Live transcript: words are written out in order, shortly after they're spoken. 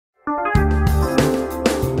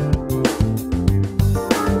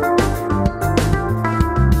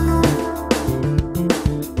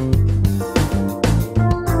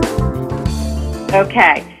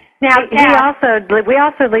Okay. Now, we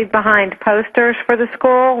also leave behind posters for the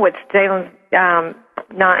school, which Jaylen's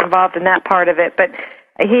not involved in that part of it, but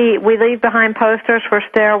we leave behind posters for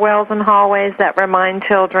stairwells and hallways that remind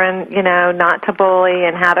children, not to bully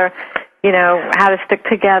and how to stick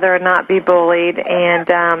together and not be bullied.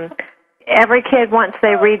 And every kid, once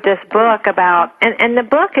they read this book about, and the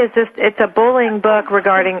book is it's a bullying book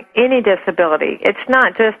regarding any disability. It's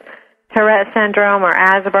not just Tourette syndrome or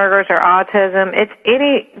Asperger's or autism.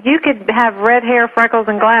 You could have red hair, freckles,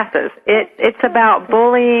 and glasses. It's about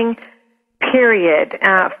bullying, period.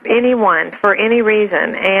 Anyone, for any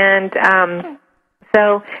reason. And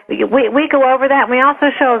so we go over that, and we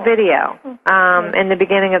also show a video in the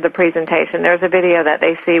beginning of the presentation. There's a video that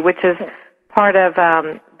they see, which is part of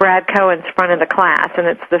Brad Cohen's front of the class, and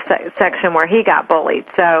it's the section where he got bullied.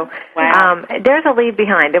 So there's a leave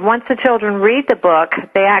behind. And once the children read the book,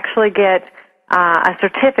 they actually get a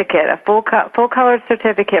certificate, a full-colored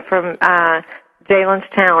certificate from Jaylen's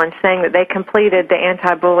Challenge saying that they completed the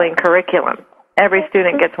anti-bullying curriculum. Every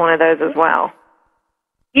student gets one of those as well.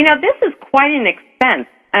 This is quite an expense,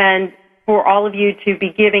 and for all of you to be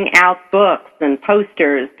giving out books and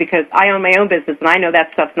posters, because I own my own business, and I know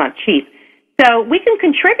that stuff's not cheap. So we can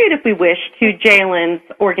contribute if we wish to Jaylen's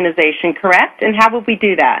organization, correct? And how would we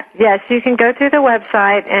do that? Yes, you can go to the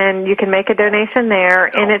website and you can make a donation there,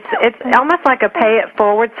 and it's almost like a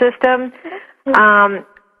pay-it-forward system.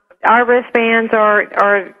 Our wristbands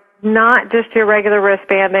are not just your regular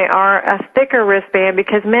wristband. They are a thicker wristband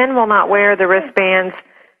because men will not wear the wristbands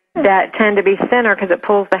that tend to be thinner because it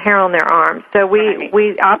pulls the hair on their arms. So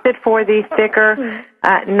we opted for the thicker,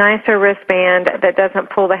 nicer wristband that doesn't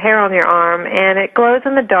pull the hair on your arm, and it glows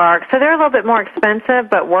in the dark. So they're a little bit more expensive,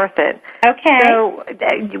 but worth it. Okay. So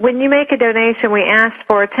when you make a donation, we ask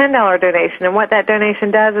for a $10 donation, and what that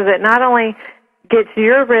donation does is it not only gets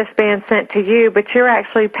your wristband sent to you, but you're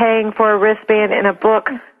actually paying for a wristband and a book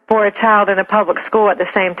for a child in a public school at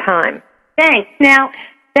the same time. Thanks. Now,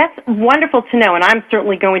 that's wonderful to know, and I'm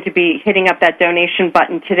certainly going to be hitting up that donation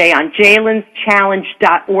button today on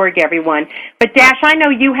Jaylen'sChallenge.org, everyone. But, Dash, I know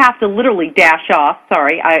you have to literally dash off.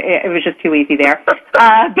 Sorry, it was just too easy there. But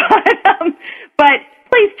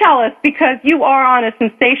please tell us, because you are on a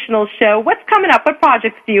sensational show, what's coming up? What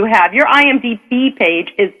projects do you have? Your IMDb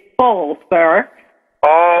page is full, sir.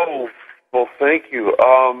 Oh, well, thank you.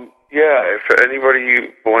 If anybody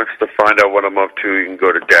wants to find out what I'm up to, you can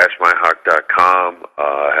go to dashmihok.com.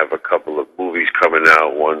 I have a couple of movies coming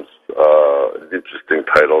out. One's an interesting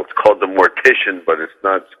title. It's called The Mortician, but it's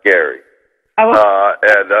not scary.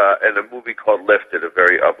 And a movie called Lifted, a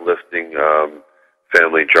very uplifting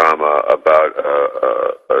family drama about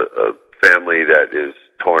a family that is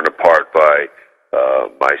torn apart by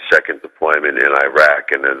my second deployment in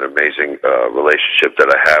Iraq, and an amazing relationship that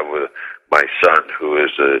I have with my son, who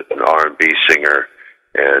is an R&B singer,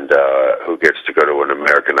 and who gets to go to an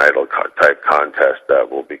American Idol type contest that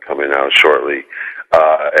will be coming out shortly.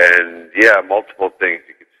 Multiple things.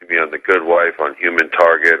 You can see me on The Good Wife, on Human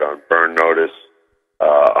Target, on Burn Notice,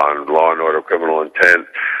 on Law and Order Criminal Intent.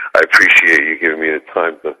 I appreciate you giving me the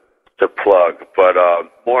time to plug. But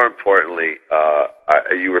more importantly,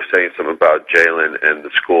 you were saying something about Jaylen and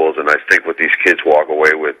the schools, and I think what these kids walk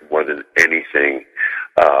away with more than anything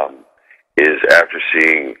is, after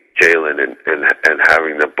seeing Jaylen and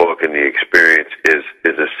having the book and the experience, is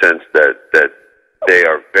a sense that they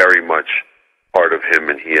are very much part of him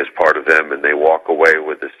and he is part of them, and they walk away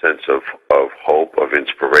with a sense of hope, of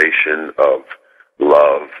inspiration, of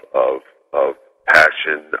love, of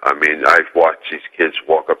passion. I mean, I've watched these kids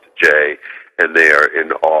walk up to Jay, and they are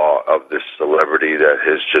in awe of this celebrity that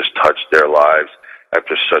has just touched their lives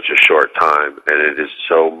after such a short time, and it is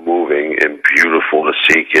so moving and beautiful to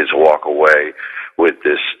see kids walk away with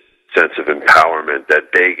this sense of empowerment that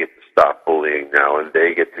they get to stop bullying now, and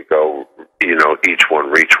they get to go, each one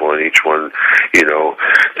reach one, each one,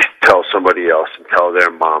 tell somebody else and tell their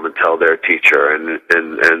mom and tell their teacher, and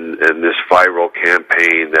this viral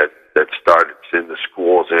campaign that started in the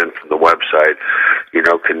schools and from the website,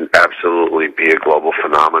 can absolutely be a global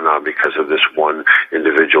phenomenon because of this one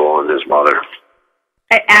individual and his mother.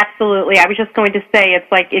 Absolutely. I was just going to say,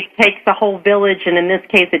 it's like it takes a whole village, and in this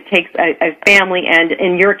case it takes a family, and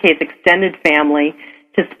in your case, extended family,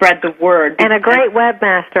 to spread the word. And a great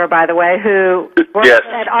webmaster, by the way, who works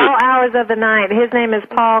at all hours of the night. His name is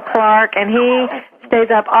Paul Clark, and he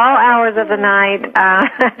stays up all hours of the night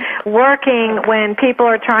working when people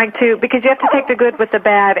are trying to, because you have to take the good with the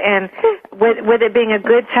bad, and with it being a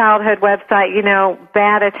good childhood website,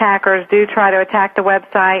 bad attackers do try to attack the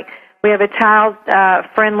website. We have a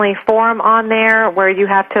child-friendly forum on there where you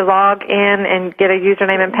have to log in and get a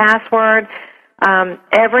username and password.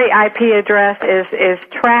 Every IP address is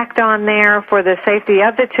tracked on there for the safety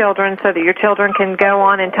of the children, so that your children can go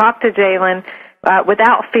on and talk to Jaylen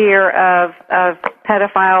without fear of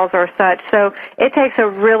pedophiles or such. So it takes a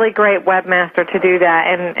really great webmaster to do that,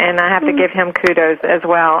 and I have to give him kudos as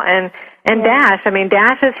well. And Dash,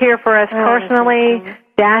 Dash is here for us personally.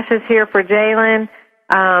 Dash is here for Jaylen.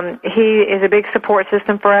 He is a big support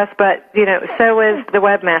system for us, but, so is the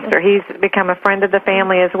webmaster. He's become a friend of the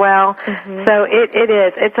family as well. So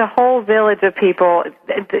it's a whole village of people.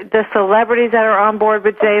 The celebrities that are on board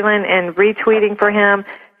with Jaylen and retweeting for him,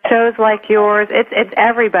 shows like yours, it's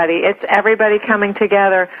everybody. It's everybody coming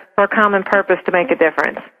together for a common purpose to make a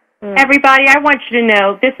difference. Everybody, I want you to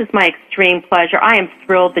know this is my extreme pleasure. I am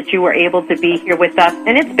thrilled that you were able to be here with us,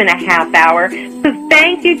 and it's been a half hour. So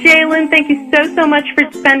thank you, Jaylen. Thank you so much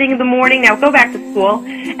for spending the morning. Now go back to school.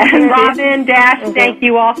 And Robin, Dash, thank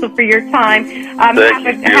you also for your time. Have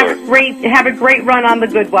a great run on The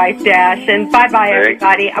Good Wife, Dash. And bye-bye,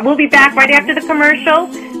 everybody. We'll be back right after the commercial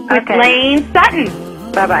with Lane Sutton.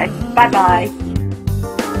 Bye-bye. Bye-bye.